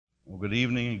Well, good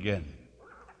evening again.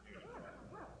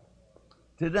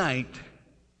 Tonight,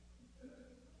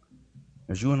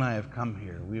 as you and I have come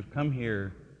here, we have come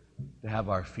here to have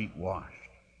our feet washed.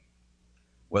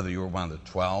 Whether you're one of the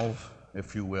 12,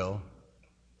 if you will,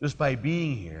 just by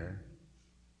being here,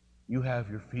 you have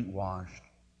your feet washed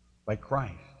by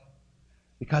Christ.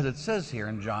 Because it says here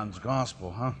in John's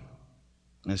Gospel,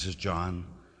 This is John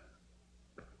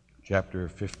chapter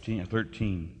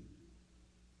 13.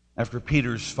 After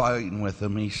Peter's fighting with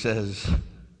him, he says,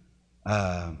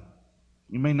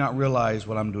 you may not realize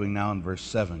what I'm doing now in verse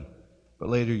 7, but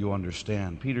later you'll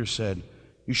understand. Peter said,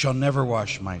 you shall never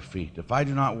wash my feet. If I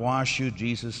do not wash you,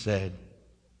 Jesus said,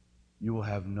 you will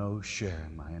have no share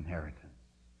in my inheritance.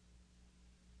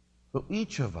 So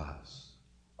each of us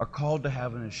are called to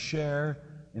have a share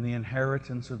in the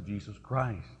inheritance of Jesus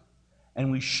Christ.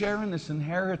 And we share in this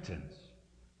inheritance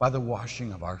by the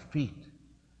washing of our feet.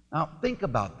 Now, think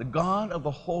about the God of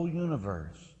the whole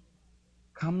universe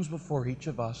comes before each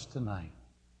of us tonight.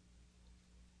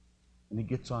 And he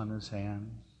gets on his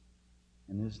hands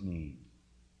and his knees.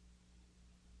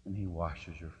 And he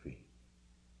washes your feet.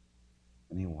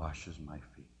 And he washes my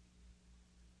feet.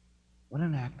 What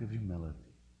an act of humility.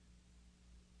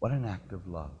 What an act of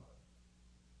love.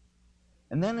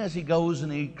 And then as he goes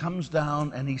and he comes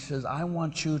down and he says, I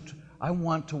want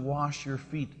to wash your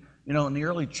feet. You know, in the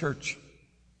early church,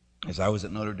 as I was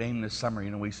at Notre Dame this summer,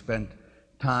 we spent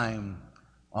time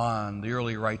on the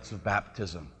early rites of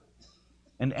baptism.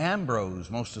 And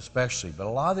Ambrose, most especially, but a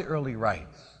lot of the early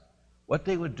rites, what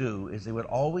they would do is they would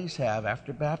always have,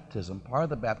 after baptism, part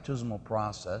of the baptismal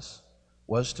process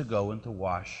was to go and to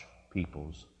wash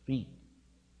people's feet.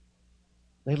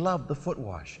 They loved the foot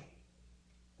washing.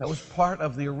 That was part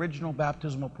of the original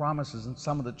baptismal promises in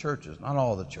some of the churches, not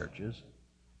all the churches.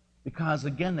 Because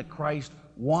again, that Christ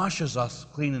washes us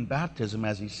clean in baptism,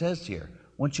 as he says here.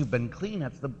 Once you've been clean,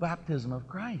 that's the baptism of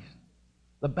Christ.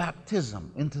 The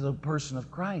baptism into the person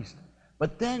of Christ.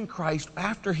 But then Christ,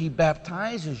 after he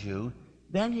baptizes you,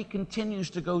 then he continues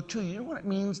to go to you. You know what it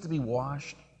means to be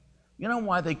washed? You know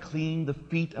why they cleaned the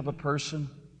feet of a person?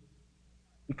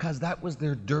 Because that was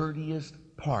their dirtiest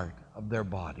part of their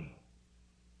body.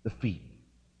 The feet.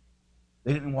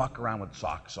 They didn't walk around with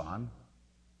socks on.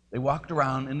 They walked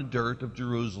around in the dirt of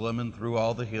Jerusalem and through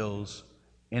all the hills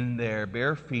in their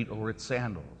bare feet or with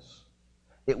sandals.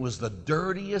 It was the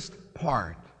dirtiest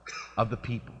part of the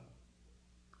people.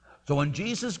 So when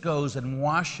Jesus goes and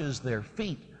washes their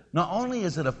feet, not only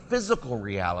is it a physical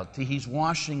reality, he's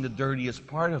washing the dirtiest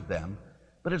part of them,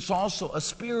 but it's also a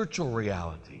spiritual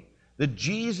reality. That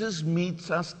Jesus meets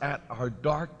us at our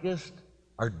darkest,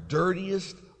 our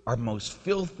dirtiest, our most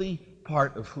filthy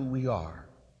part of who we are.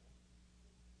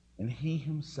 And he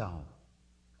himself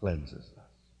cleanses us.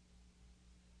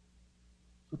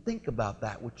 So think about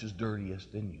that which is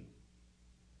dirtiest in you.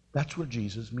 That's where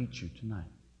Jesus meets you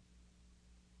tonight.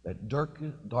 That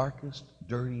darkest,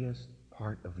 dirtiest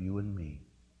part of you and me.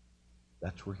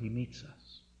 That's where he meets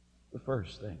us. The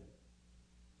first thing.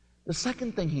 The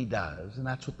second thing he does, and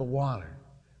that's with the water.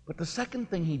 But the second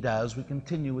thing he does, we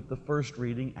continue with the first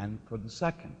reading and for the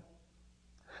second.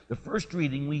 The first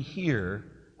reading we hear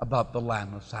about the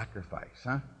Lamb of Sacrifice.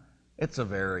 It's a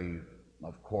very,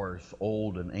 of course,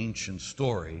 old and ancient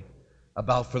story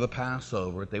about for the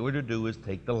Passover. What they were to do is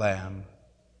take the lamb,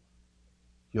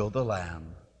 kill the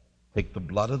lamb, take the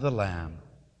blood of the lamb,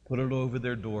 put it over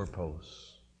their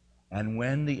doorposts. And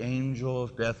when the angel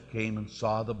of death came and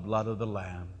saw the blood of the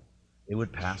lamb, it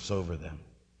would pass over them.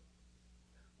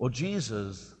 Well,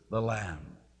 Jesus, the Lamb,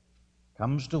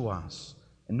 comes to us,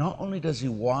 and not only does he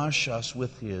wash us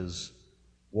with his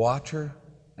water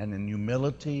and in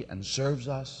humility and serves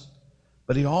us,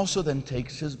 but he also then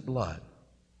takes his blood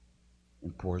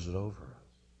and pours it over us.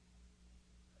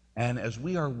 And as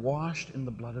we are washed in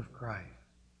the blood of Christ,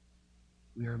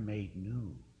 we are made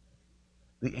new.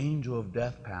 The angel of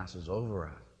death passes over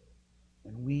us,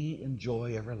 and we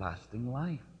enjoy everlasting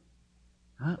life.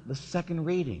 The second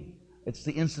reading, it's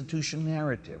the institution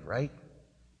narrative, right?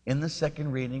 In the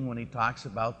second reading, when he talks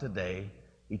about today,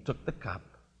 he took the cup,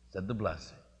 said the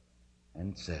blessing,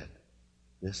 and said,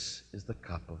 this is the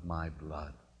cup of my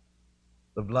blood,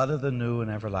 the blood of the new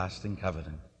and everlasting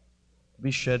covenant, to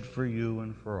be shed for you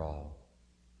and for all,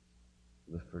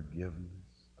 for the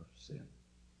forgiveness of sin.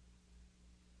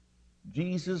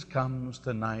 Jesus comes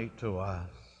tonight to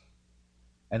us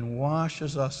and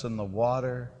washes us in the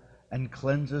water and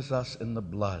cleanses us in the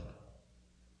blood.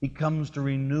 He comes to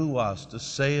renew us, to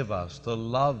save us, to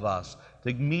love us,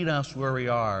 to meet us where we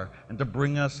are, and to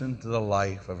bring us into the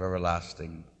life of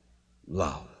everlasting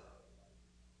love.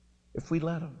 If we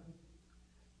let him.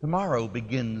 Tomorrow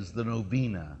begins the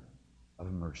novena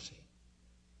of mercy.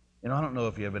 You know, I don't know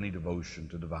if you have any devotion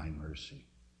to divine mercy,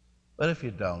 but if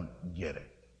you don't, get it.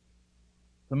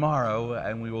 Tomorrow,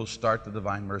 and we will start the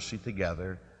divine mercy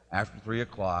together after 3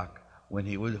 o'clock. When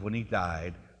he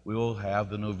died, we will have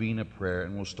the novena prayer,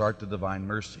 and we'll start the divine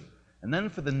mercy. And then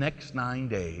for the next 9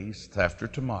 days, after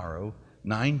tomorrow,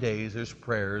 9 days, there's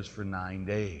prayers for 9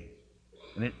 days.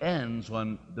 And it ends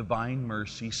on Divine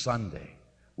Mercy Sunday,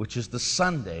 which is the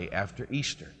Sunday after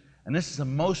Easter. And this is a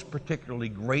most particularly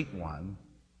great one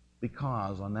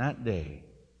because on that day,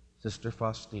 Sister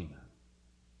Faustina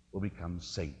will become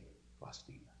Saint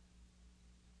Faustina,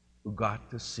 who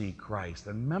got to see Christ.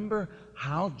 And remember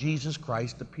how Jesus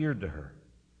Christ appeared to her.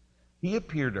 He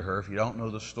appeared to her, if you don't know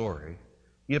the story,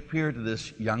 he appeared to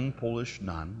this young Polish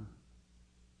nun.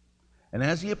 And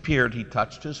as he appeared, he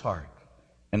touched his heart.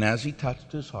 And as he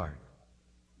touched his heart,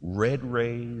 red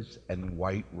rays and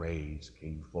white rays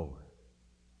came forward.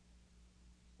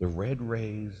 The red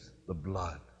rays, the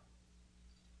blood,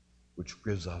 which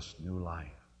gives us new life,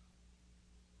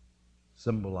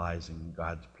 symbolizing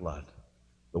God's blood.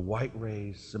 The white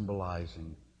rays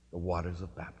symbolizing the waters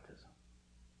of baptism.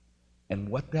 And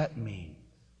what that means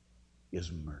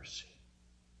is mercy.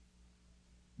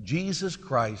 Jesus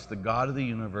Christ, the God of the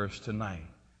universe, tonight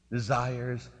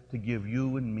desires to give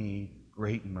you and me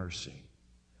great mercy.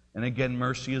 And again,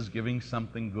 mercy is giving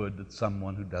something good to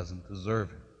someone who doesn't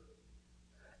deserve it.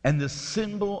 And the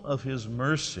symbol of his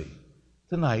mercy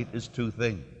tonight is two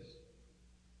things.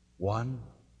 One,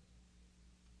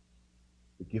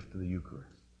 the gift of the Eucharist.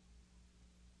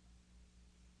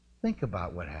 Think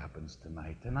about what happens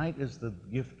tonight. Tonight is the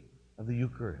gift of the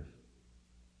Eucharist.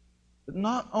 But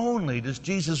not only does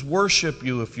Jesus worship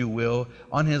you, if you will,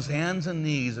 on his hands and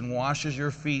knees and washes your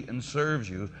feet and serves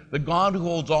you, the God who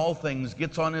holds all things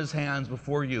gets on his hands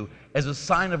before you as a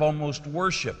sign of almost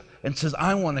worship and says,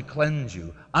 I want to cleanse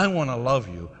you, I want to love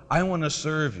you, I want to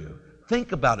serve you.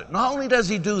 Think about it. Not only does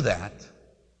he do that,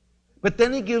 but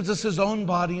then he gives us his own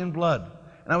body and blood.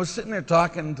 And I was sitting there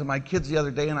talking to my kids the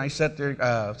other day, and I sat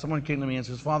there, someone came to me and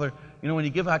says, Father, you know, when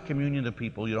you give out communion to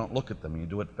people, you don't look at them, you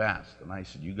do it fast. And I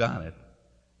said, you got it.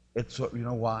 You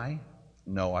know why?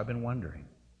 No, I've been wondering.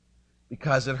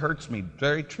 Because it hurts me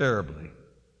very terribly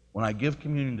when I give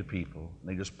communion to people, and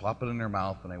they just pop it in their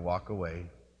mouth and they walk away.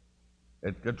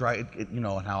 You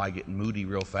know how I get moody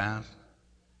real fast?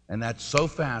 And that's so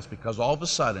fast because all of a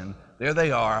sudden, there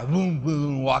they are, boom,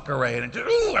 boom, walk away. And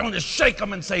I want to shake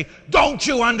them and say, don't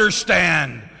you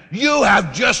understand? You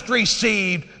have just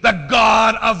received the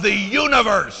God of the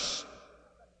universe.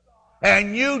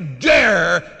 And you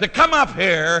dare to come up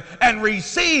here and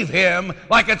receive him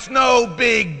like it's no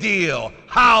big deal.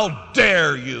 How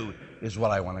dare you, is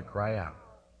what I want to cry out.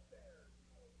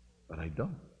 But I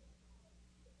don't.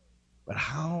 But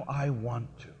how I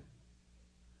want to.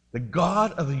 The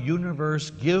God of the universe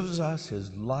gives us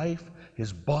his life,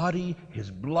 his body, his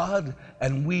blood,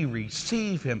 and we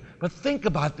receive him. But think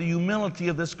about the humility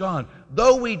of this God.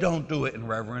 Though we don't do it in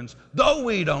reverence, though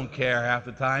we don't care half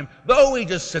the time, though we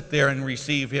just sit there and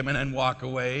receive him and then walk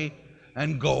away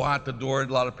and go out the door, a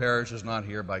lot of parishes not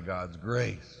here by God's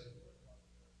grace.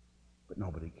 But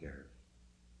nobody cares.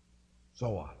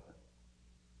 So often.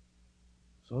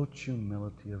 Such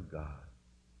humility of God.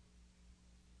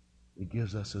 He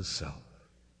gives us his self.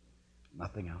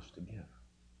 Nothing else to give.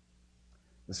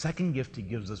 The second gift he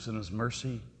gives us in his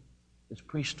mercy is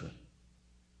priesthood.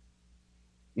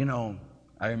 You know,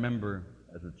 I remember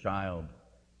as a child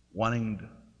wanting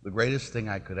the greatest thing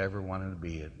I could ever want to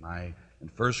be in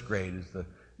first grade is the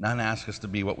nun asked us to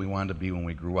be what we wanted to be when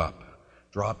we grew up.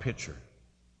 Draw a picture.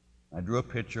 I drew a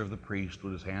picture of the priest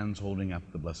with his hands holding up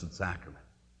the Blessed Sacrament.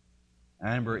 I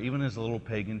remember even as a little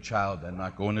pagan child, I'm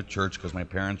not going to church because my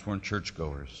parents weren't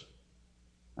churchgoers.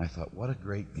 I thought, what a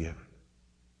great gift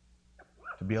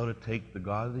to be able to take the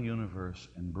God of the universe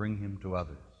and bring him to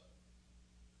others.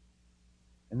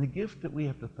 And the gift that we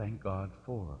have to thank God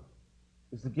for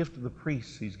is the gift of the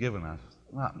priests he's given us,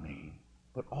 not me,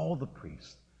 but all the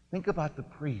priests. Think about the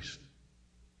priest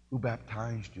who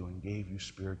baptized you and gave you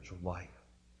spiritual life.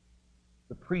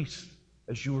 The priest,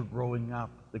 as you were growing up,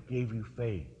 that gave you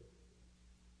faith.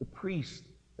 The priest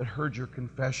that heard your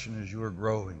confession as you were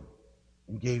growing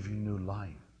and gave you new life.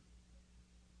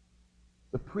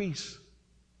 The priest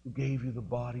who gave you the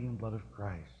body and blood of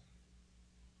Christ.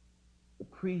 The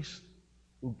priest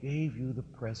who gave you the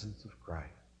presence of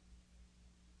Christ.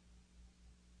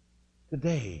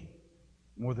 Today,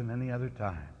 more than any other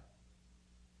time,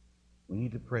 we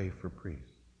need to pray for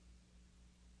priests.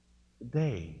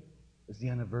 Today is the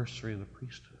anniversary of the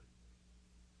priesthood.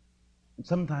 And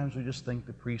sometimes we just think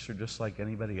the priests are just like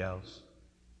anybody else.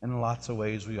 And in lots of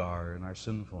ways we are in our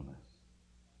sinfulness.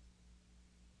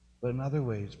 But in other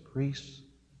ways, priests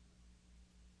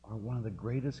are one of the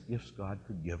greatest gifts God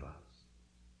could give us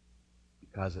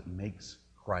because it makes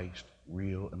Christ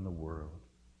real in the world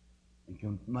and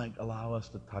can allow us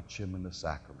to touch him in the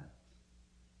sacrament.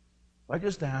 So I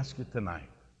just ask you tonight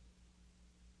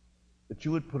that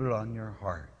you would put it on your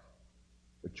heart,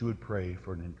 that you would pray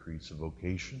for an increase of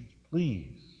vocations.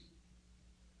 Please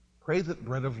pray that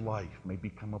Bread of Life may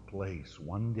become a place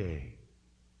one day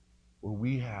where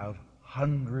we have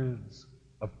hundreds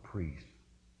of priests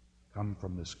come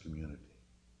from this community.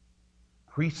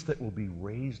 Priests that will be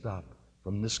raised up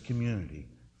from this community,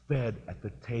 fed at the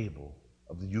table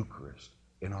of the Eucharist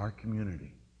in our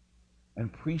community.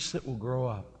 And priests that will grow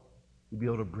up to be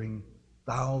able to bring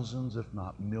thousands, if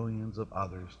not millions, of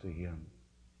others to him.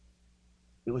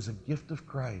 It was a gift of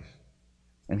Christ.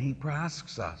 And he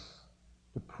asks us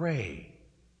to pray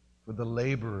for the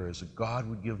laborers, that God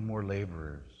would give more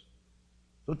laborers.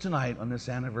 So tonight, on this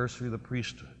anniversary of the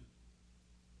priesthood,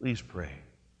 please pray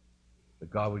that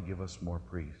God would give us more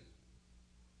priests.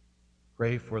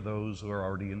 Pray for those who are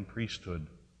already in priesthood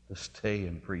to stay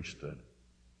in priesthood.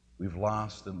 We've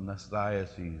lost in this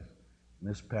diocese in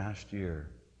this past year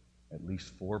at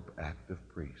least 4 active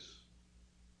priests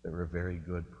that were very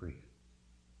good priests.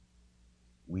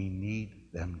 We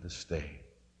need them to stay.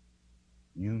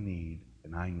 You need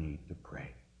and I need to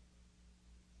pray.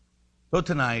 So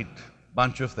tonight,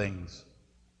 bunch of things.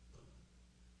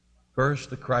 First,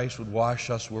 that Christ would wash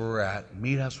us where we're at,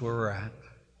 meet us where we're at,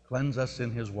 cleanse us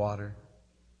in his water,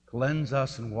 cleanse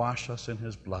us and wash us in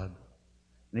his blood.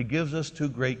 And he gives us 2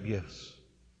 great gifts,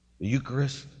 the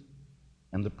Eucharist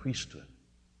and the priesthood.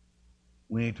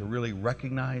 We need to really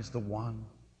recognize the one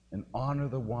and honor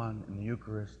the one in the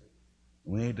Eucharist.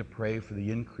 We need to pray for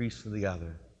the increase of the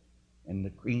other and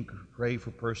to pray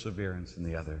for perseverance in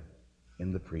the other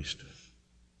in the priesthood.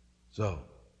 So,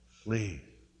 please,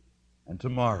 and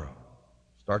tomorrow,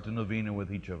 start the novena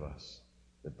with each of us,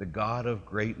 that the God of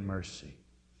great mercy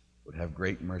would have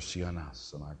great mercy on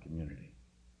us and our community.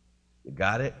 You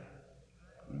got it?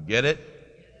 You get it?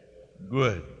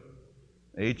 Good.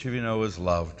 Each of you know his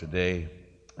love today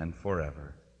and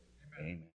forever. Amen.